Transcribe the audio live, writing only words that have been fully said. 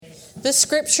This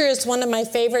scripture is one of my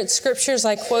favorite scriptures.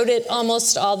 I quote it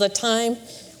almost all the time.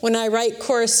 When I write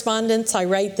correspondence, I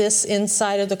write this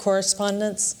inside of the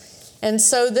correspondence. And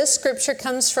so this scripture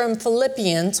comes from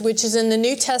Philippians, which is in the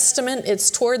New Testament. It's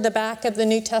toward the back of the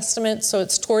New Testament, so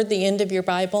it's toward the end of your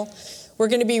Bible. We're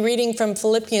going to be reading from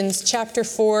Philippians chapter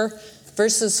 4,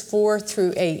 verses 4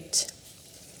 through 8.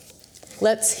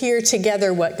 Let's hear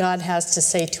together what God has to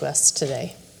say to us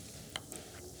today.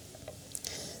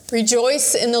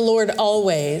 Rejoice in the Lord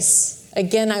always.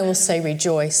 Again, I will say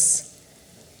rejoice.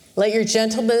 Let your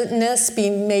gentleness be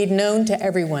made known to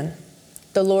everyone.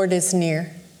 The Lord is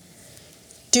near.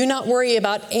 Do not worry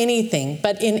about anything,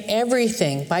 but in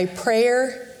everything, by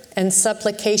prayer and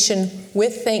supplication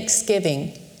with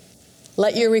thanksgiving,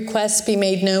 let your requests be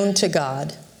made known to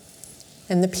God.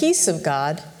 And the peace of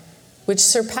God, which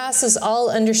surpasses all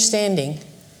understanding,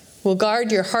 will guard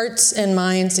your hearts and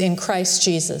minds in Christ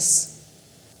Jesus.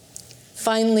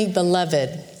 Finally,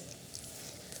 beloved,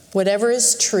 whatever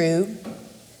is true,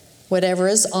 whatever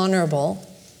is honorable,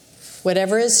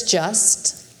 whatever is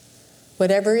just,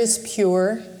 whatever is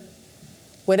pure,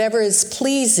 whatever is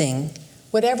pleasing,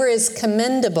 whatever is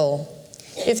commendable,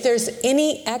 if there's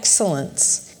any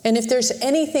excellence, and if there's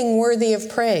anything worthy of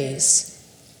praise,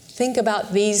 think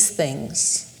about these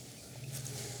things.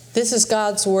 This is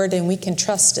God's word, and we can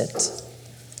trust it.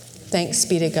 Thanks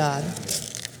be to God.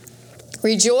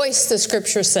 Rejoice, the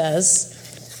scripture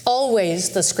says.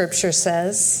 Always, the scripture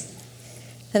says.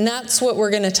 And that's what we're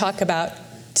going to talk about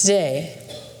today.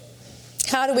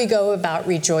 How do we go about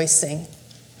rejoicing?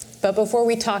 But before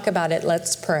we talk about it,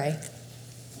 let's pray.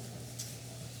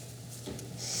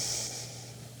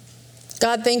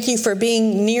 God, thank you for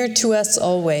being near to us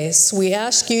always. We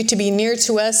ask you to be near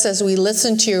to us as we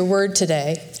listen to your word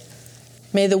today.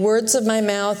 May the words of my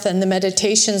mouth and the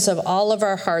meditations of all of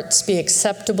our hearts be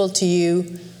acceptable to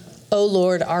you, O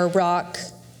Lord, our rock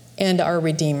and our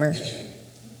Redeemer.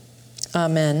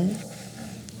 Amen.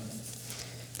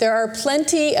 There are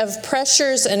plenty of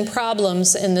pressures and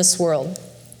problems in this world.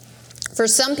 For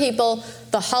some people,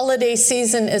 the holiday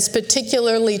season is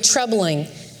particularly troubling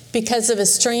because of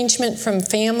estrangement from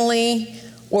family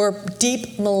or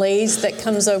deep malaise that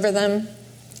comes over them.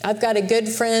 I've got a good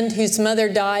friend whose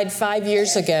mother died 5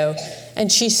 years ago,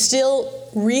 and she still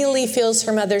really feels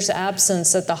her mother's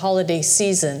absence at the holiday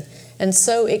season, and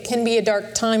so it can be a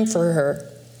dark time for her.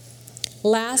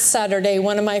 Last Saturday,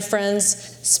 one of my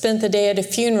friends spent the day at a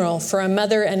funeral for a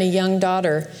mother and a young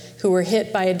daughter who were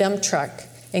hit by a dump truck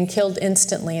and killed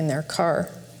instantly in their car.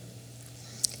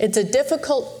 It's a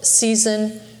difficult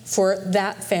season for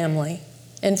that family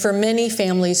and for many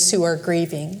families who are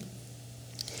grieving.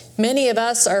 Many of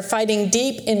us are fighting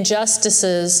deep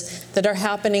injustices that are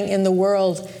happening in the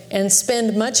world and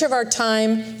spend much of our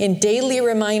time in daily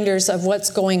reminders of what's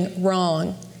going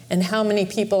wrong and how many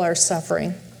people are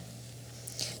suffering.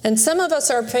 And some of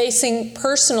us are facing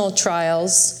personal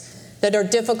trials that are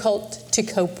difficult to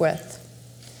cope with.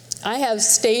 I have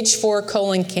stage 4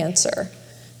 colon cancer.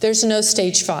 There's no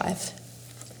stage 5.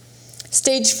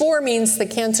 Stage 4 means the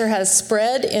cancer has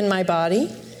spread in my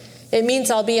body. It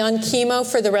means I'll be on chemo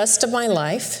for the rest of my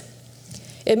life.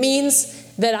 It means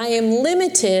that I am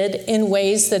limited in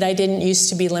ways that I didn't used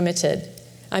to be limited.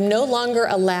 I'm no longer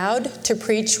allowed to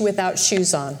preach without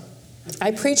shoes on.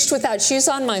 I preached without shoes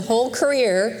on my whole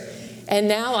career, and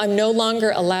now I'm no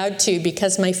longer allowed to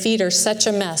because my feet are such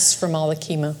a mess from all the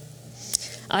chemo.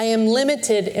 I am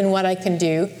limited in what I can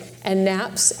do, and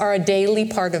naps are a daily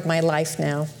part of my life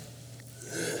now.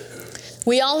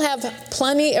 We all have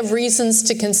plenty of reasons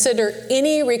to consider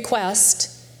any request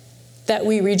that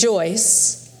we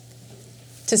rejoice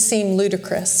to seem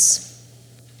ludicrous.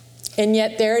 And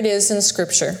yet there it is in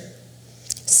Scripture,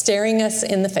 staring us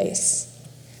in the face.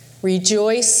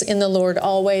 Rejoice in the Lord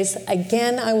always.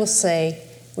 Again, I will say,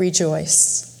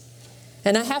 rejoice.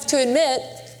 And I have to admit,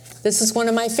 this is one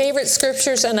of my favorite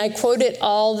scriptures, and I quote it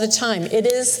all the time. It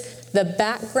is the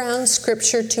background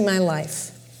scripture to my life.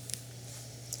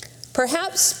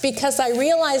 Perhaps because I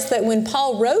realized that when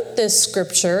Paul wrote this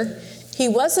scripture, he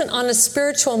wasn't on a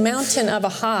spiritual mountain of a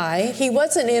high. He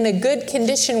wasn't in a good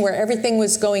condition where everything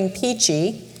was going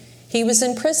peachy. He was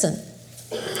in prison.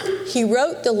 He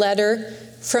wrote the letter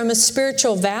from a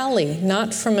spiritual valley,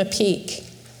 not from a peak.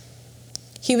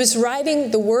 He was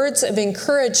writing the words of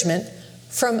encouragement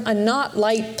from a not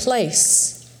light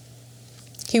place.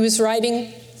 He was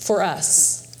writing for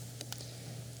us.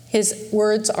 His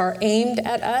words are aimed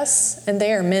at us, and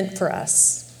they are meant for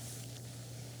us.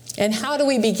 And how do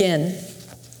we begin?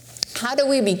 How do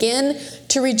we begin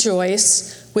to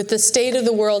rejoice with the state of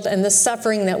the world and the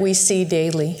suffering that we see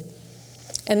daily?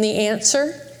 And the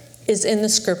answer is in the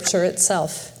scripture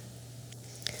itself.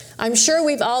 I'm sure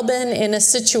we've all been in a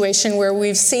situation where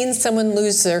we've seen someone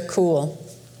lose their cool.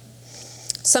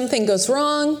 Something goes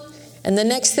wrong, and the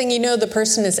next thing you know, the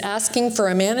person is asking for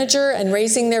a manager and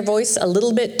raising their voice a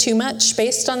little bit too much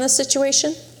based on the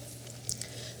situation.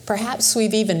 Perhaps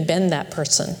we've even been that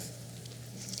person.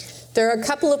 There are a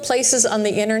couple of places on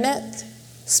the internet,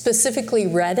 specifically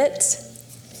Reddit,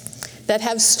 that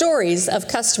have stories of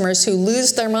customers who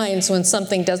lose their minds when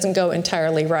something doesn't go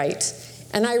entirely right.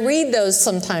 And I read those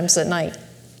sometimes at night.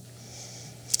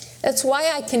 That's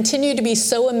why I continue to be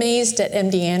so amazed at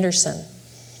MD Anderson.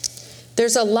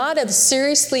 There's a lot of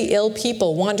seriously ill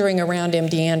people wandering around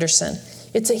MD Anderson.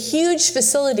 It's a huge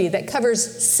facility that covers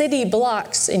city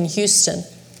blocks in Houston.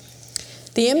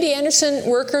 The MD Anderson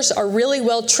workers are really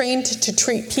well trained to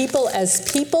treat people as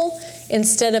people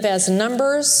instead of as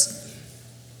numbers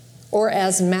or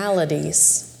as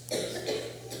maladies.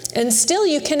 And still,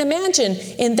 you can imagine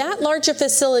in that large a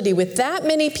facility with that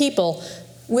many people,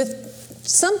 with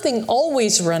something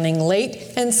always running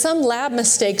late and some lab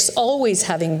mistakes always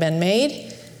having been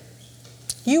made,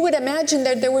 you would imagine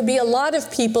that there would be a lot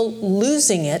of people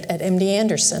losing it at MD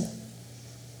Anderson.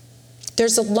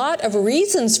 There's a lot of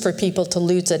reasons for people to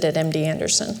lose it at MD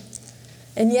Anderson,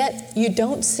 and yet you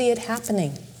don't see it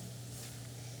happening.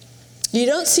 You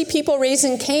don't see people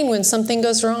raising Cain when something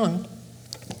goes wrong.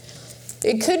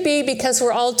 It could be because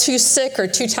we're all too sick or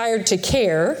too tired to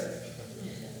care.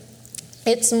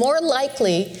 It's more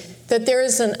likely that there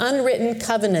is an unwritten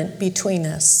covenant between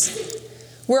us.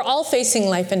 We're all facing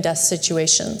life and death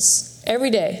situations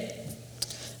every day.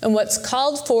 And what's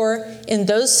called for in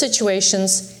those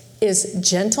situations is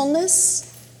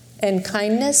gentleness and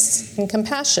kindness and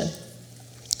compassion.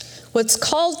 What's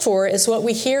called for is what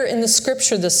we hear in the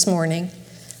scripture this morning.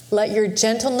 Let your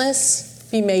gentleness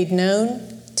be made known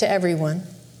to everyone.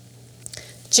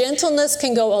 Gentleness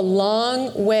can go a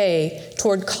long way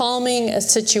toward calming a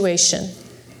situation,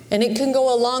 and it can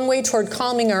go a long way toward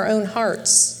calming our own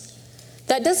hearts.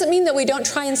 That doesn't mean that we don't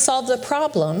try and solve the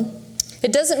problem.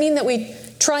 It doesn't mean that we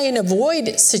try and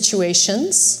avoid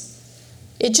situations.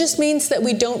 It just means that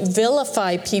we don't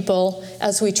vilify people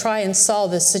as we try and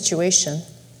solve this situation.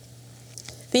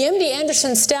 The MD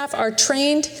Anderson staff are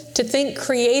trained to think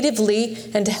creatively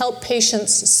and to help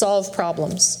patients solve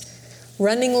problems.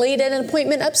 Running late at an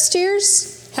appointment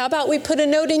upstairs? How about we put a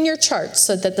note in your chart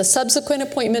so that the subsequent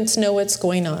appointments know what's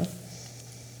going on?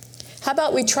 How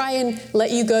about we try and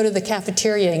let you go to the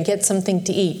cafeteria and get something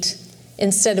to eat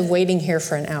instead of waiting here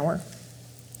for an hour?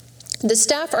 The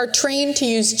staff are trained to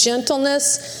use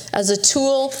gentleness as a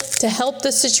tool to help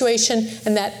the situation,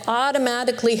 and that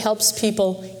automatically helps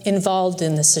people involved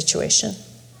in the situation.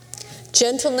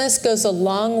 Gentleness goes a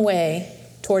long way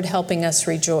toward helping us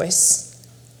rejoice.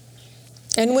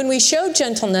 And when we show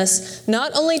gentleness,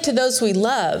 not only to those we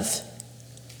love,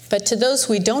 but to those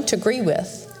we don't agree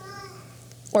with,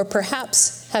 or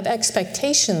perhaps have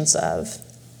expectations of,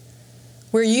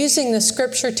 we're using the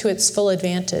scripture to its full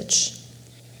advantage.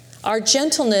 Our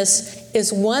gentleness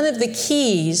is one of the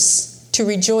keys to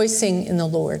rejoicing in the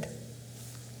Lord.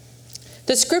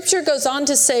 The scripture goes on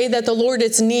to say that the Lord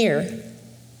is near.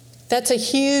 That's a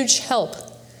huge help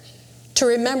to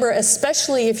remember,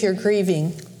 especially if you're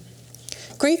grieving.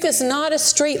 Grief is not a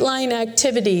straight line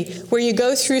activity where you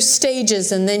go through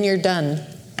stages and then you're done.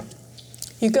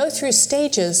 You go through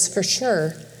stages for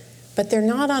sure, but they're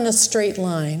not on a straight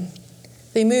line.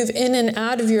 They move in and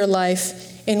out of your life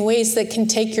in ways that can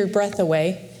take your breath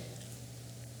away,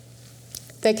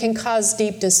 that can cause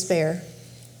deep despair.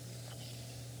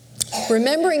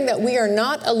 Remembering that we are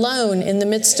not alone in the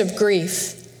midst of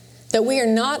grief, that we are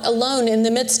not alone in the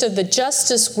midst of the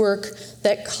justice work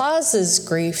that causes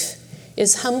grief,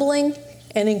 is humbling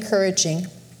and encouraging.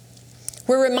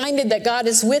 We're reminded that God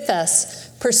is with us,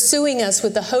 pursuing us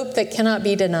with a hope that cannot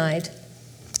be denied.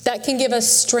 That can give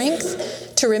us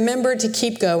strength to remember to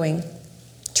keep going,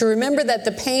 to remember that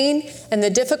the pain and the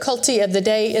difficulty of the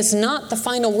day is not the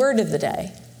final word of the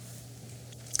day.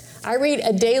 I read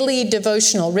a daily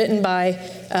devotional written by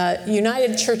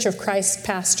United Church of Christ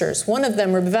pastors. One of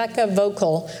them, Rebecca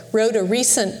Vocal, wrote a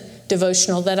recent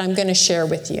devotional that I'm going to share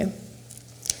with you.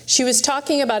 She was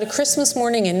talking about a Christmas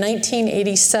morning in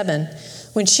 1987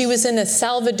 when she was in a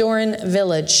Salvadoran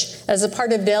village as a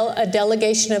part of a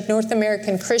delegation of North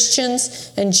American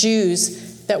Christians and Jews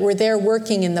that were there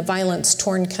working in the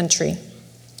violence-torn country.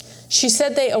 She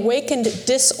said they awakened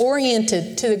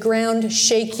disoriented to the ground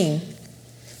shaking.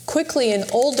 Quickly, an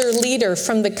older leader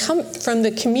from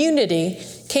the community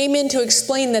came in to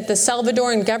explain that the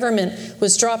Salvadoran government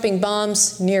was dropping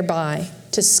bombs nearby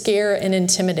to scare and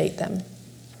intimidate them.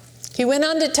 He went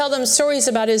on to tell them stories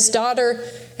about his daughter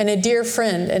and a dear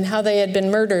friend and how they had been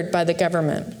murdered by the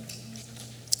government.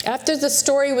 After the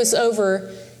story was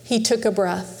over, he took a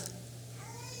breath.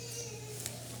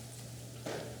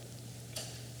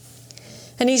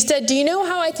 And he said, "Do you know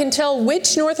how I can tell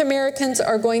which North Americans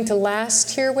are going to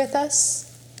last here with us?"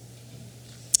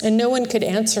 And no one could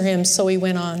answer him, so he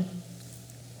went on.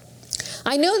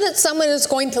 "I know that someone is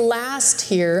going to last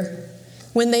here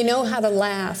when they know how to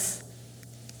laugh,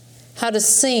 how to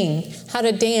sing, how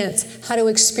to dance, how to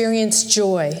experience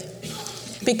joy.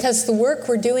 Because the work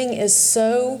we're doing is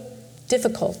so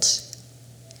difficult.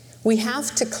 We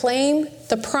have to claim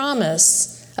the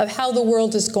promise of how the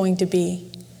world is going to be.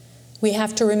 We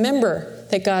have to remember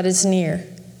that God is near.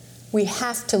 We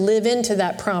have to live into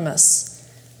that promise.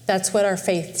 That's what our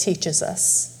faith teaches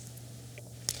us.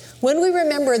 When we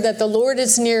remember that the Lord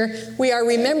is near, we are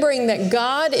remembering that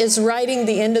God is writing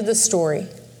the end of the story.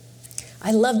 I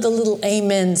love the little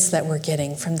amens that we're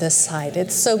getting from this side.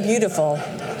 It's so beautiful.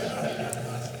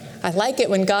 I like it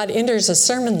when God enters a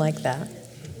sermon like that.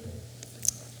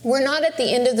 We're not at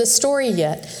the end of the story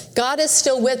yet. God is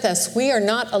still with us. We are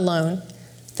not alone.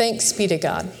 Thanks be to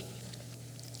God.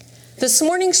 This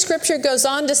morning's scripture goes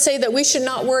on to say that we should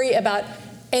not worry about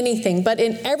anything, but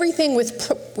in everything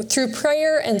through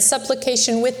prayer and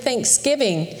supplication with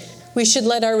thanksgiving, we should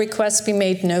let our requests be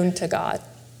made known to God.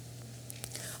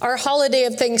 Our holiday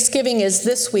of Thanksgiving is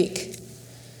this week.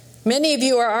 Many of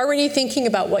you are already thinking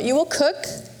about what you will cook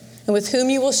and with whom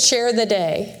you will share the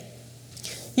day.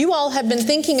 You all have been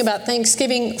thinking about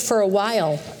Thanksgiving for a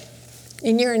while.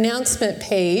 In your announcement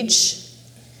page,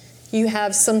 you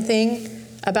have something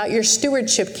about your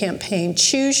stewardship campaign,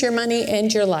 Choose Your Money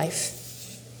and Your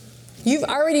Life. You've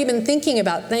already been thinking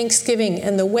about Thanksgiving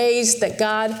and the ways that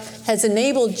God has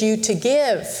enabled you to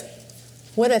give.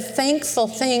 What a thankful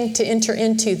thing to enter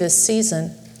into this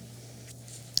season.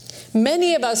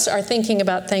 Many of us are thinking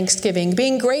about Thanksgiving.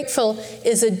 Being grateful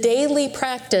is a daily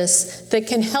practice that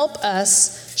can help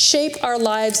us shape our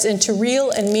lives into real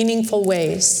and meaningful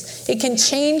ways. It can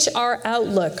change our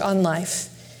outlook on life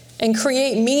and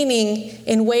create meaning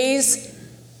in ways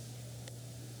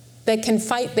that can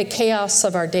fight the chaos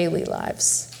of our daily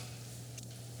lives.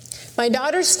 My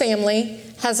daughter's family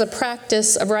has a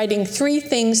practice of writing 3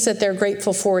 things that they're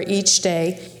grateful for each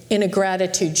day in a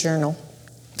gratitude journal.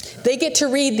 They get to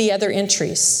read the other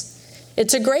entries.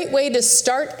 It's a great way to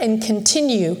start and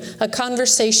continue a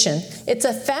conversation. It's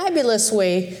a fabulous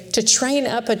way to train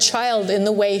up a child in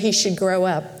the way he should grow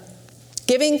up.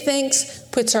 Giving thanks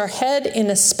puts our head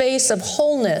in a space of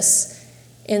wholeness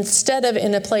instead of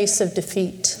in a place of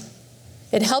defeat.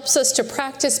 It helps us to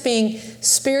practice being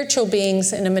spiritual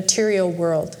beings in a material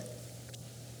world.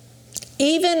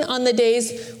 Even on the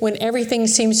days when everything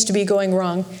seems to be going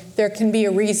wrong, there can be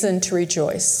a reason to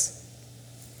rejoice.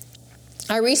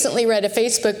 I recently read a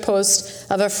Facebook post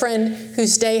of a friend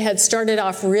whose day had started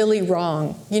off really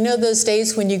wrong. You know those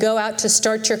days when you go out to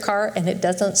start your car and it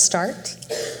doesn't start?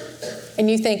 And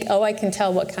you think, oh, I can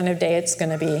tell what kind of day it's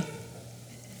going to be.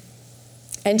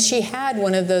 And she had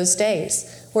one of those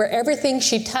days where everything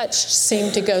she touched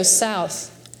seemed to go south.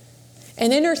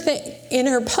 And in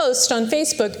her post on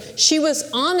Facebook, she was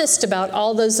honest about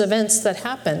all those events that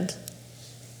happened.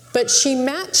 But she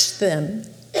matched them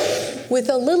with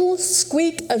a little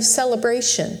squeak of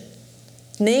celebration,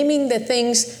 naming the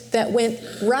things that went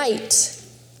right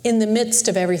in the midst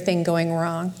of everything going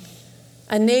wrong.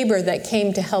 A neighbor that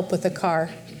came to help with the car.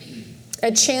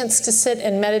 A chance to sit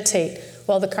and meditate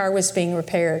while the car was being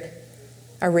repaired.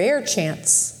 A rare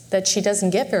chance that she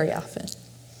doesn't get very often.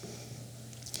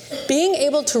 Being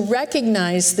able to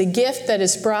recognize the gift that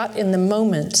is brought in the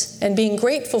moment and being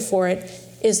grateful for it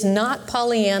is not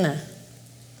Pollyanna.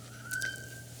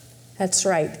 That's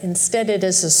right. Instead, it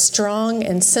is a strong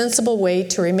and sensible way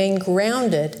to remain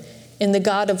grounded in the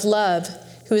God of love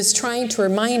who is trying to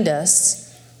remind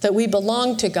us that we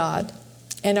belong to God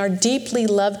and are deeply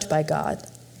loved by God.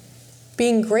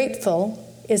 Being grateful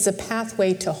is a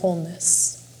pathway to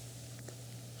wholeness.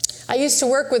 I used to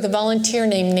work with a volunteer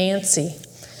named Nancy.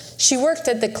 She worked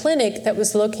at the clinic that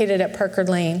was located at Parker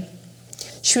Lane.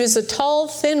 She was a tall,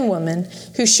 thin woman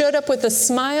who showed up with a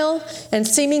smile and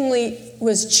seemingly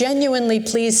was genuinely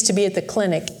pleased to be at the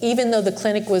clinic, even though the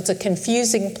clinic was a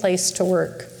confusing place to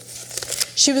work.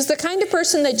 She was the kind of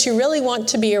person that you really want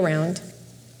to be around.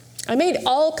 I made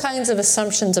all kinds of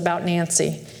assumptions about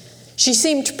Nancy. She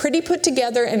seemed pretty put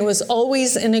together and was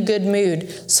always in a good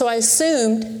mood, so I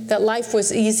assumed that life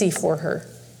was easy for her.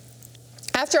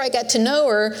 After I got to know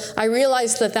her, I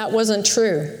realized that that wasn't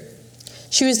true.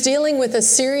 She was dealing with a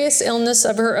serious illness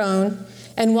of her own,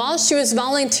 and while she was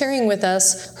volunteering with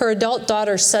us, her adult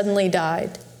daughter suddenly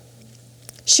died.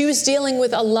 She was dealing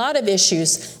with a lot of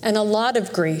issues and a lot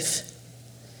of grief.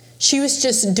 She was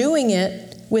just doing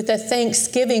it with a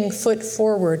thanksgiving foot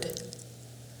forward.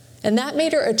 And that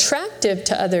made her attractive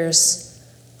to others.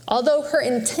 Although her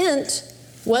intent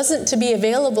wasn't to be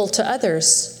available to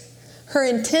others, her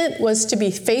intent was to be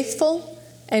faithful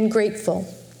and grateful.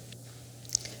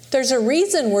 There's a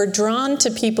reason we're drawn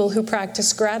to people who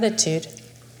practice gratitude.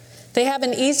 They have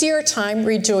an easier time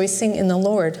rejoicing in the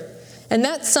Lord. And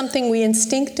that's something we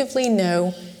instinctively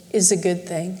know is a good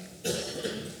thing.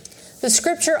 The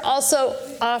scripture also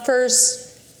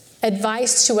offers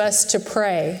advice to us to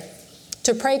pray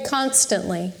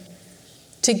constantly,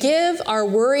 to give our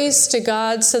worries to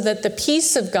God so that the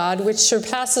peace of God, which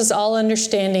surpasses all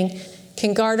understanding,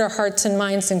 can guard our hearts and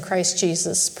minds in Christ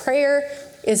Jesus. Prayer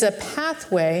is a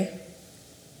pathway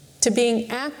to being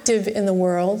active in the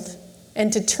world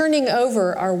and to turning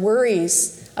over our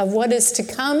worries of what is to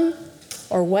come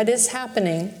or what is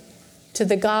happening to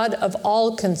the God of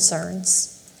all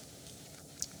concerns.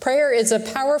 Prayer is a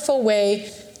powerful way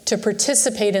to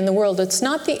participate in the world. It's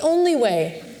not the only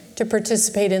way to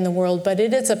participate in the world, but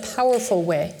it is a powerful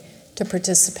way to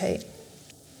participate.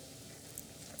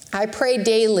 I pray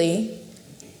daily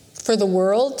for the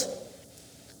world,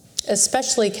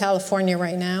 especially California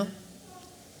right now,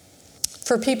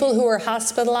 for people who are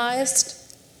hospitalized,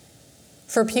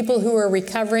 for people who are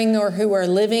recovering or who are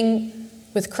living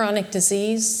with chronic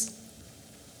disease,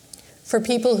 for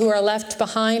people who are left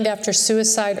behind after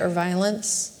suicide or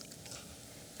violence,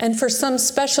 and for some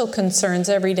special concerns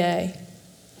every day.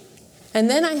 And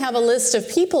then I have a list of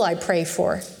people I pray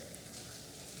for.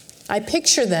 I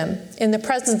picture them in the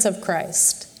presence of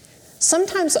Christ,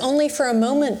 sometimes only for a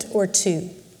moment or two.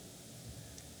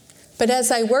 But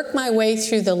as I work my way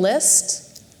through the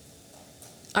list,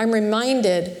 I'm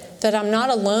reminded that I'm not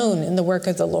alone in the work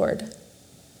of the Lord.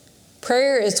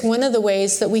 Prayer is one of the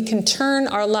ways that we can turn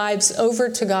our lives over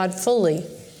to God fully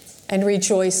and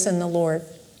rejoice in the Lord.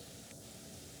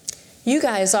 You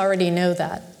guys already know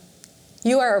that.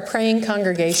 You are a praying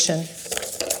congregation.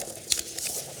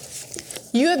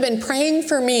 You have been praying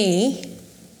for me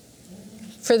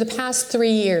for the past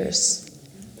 3 years.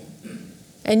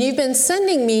 And you've been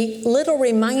sending me little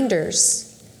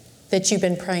reminders that you've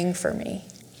been praying for me.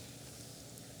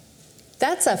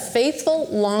 That's a faithful,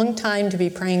 long time to be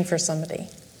praying for somebody.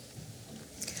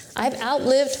 I've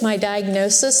outlived my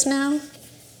diagnosis now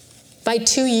by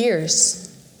 2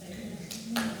 years.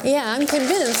 Yeah, I'm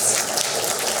convinced.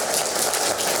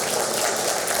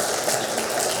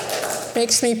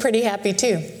 Makes me pretty happy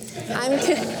too.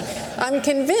 I'm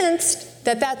convinced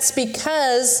that that's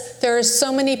because there are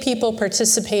so many people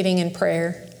participating in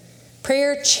prayer.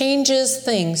 Prayer changes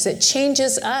things. It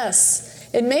changes us.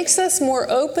 It makes us more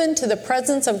open to the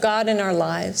presence of God in our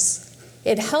lives.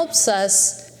 It helps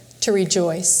us to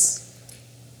rejoice.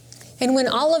 And when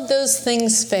all of those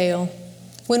things fail,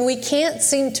 when we can't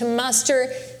seem to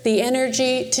muster the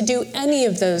energy to do any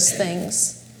of those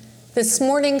things, this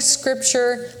morning's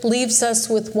scripture leaves us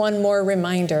with one more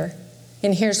reminder.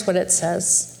 And here's what it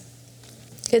says.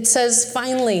 It says,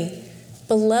 finally,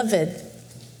 beloved,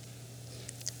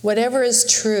 whatever is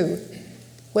true,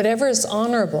 whatever is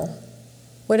honorable,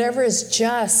 whatever is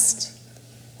just,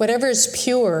 whatever is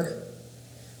pure,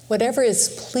 whatever is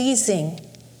pleasing,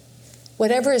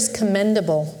 whatever is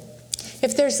commendable,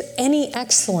 if there's any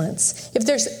excellence, if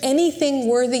there's anything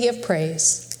worthy of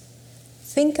praise,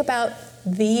 think about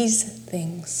these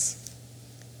things.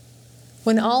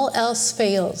 When all else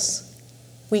fails,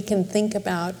 we can think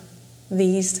about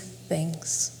these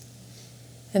things.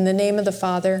 In the name of the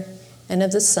Father, and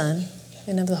of the Son,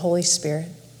 and of the Holy Spirit.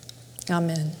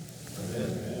 Amen.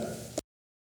 Amen.